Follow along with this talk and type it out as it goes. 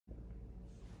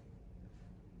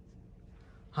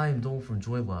Hi, I'm Dole from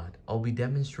Joylot. I'll be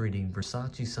demonstrating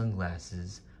Versace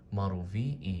sunglasses model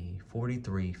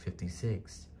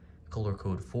VE4356, color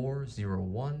code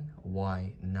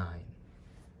 401Y9.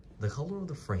 The color of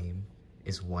the frame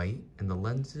is white and the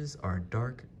lenses are a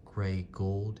dark gray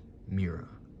gold mirror.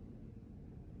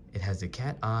 It has a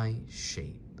cat eye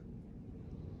shape.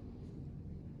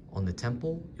 On the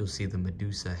temple, you'll see the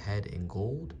Medusa head in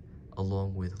gold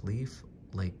along with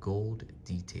leaf-like gold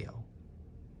detail.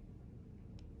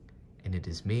 And it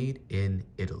is made in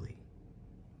Italy.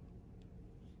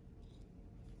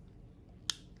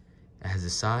 It has a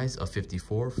size of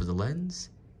 54 for the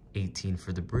lens, 18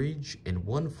 for the bridge, and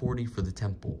 140 for the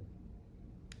temple.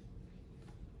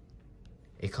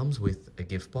 It comes with a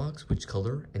gift box, which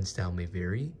color and style may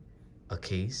vary, a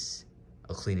case,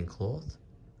 a cleaning cloth,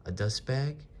 a dust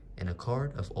bag, and a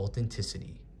card of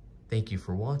authenticity. Thank you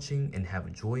for watching and have a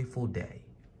joyful day.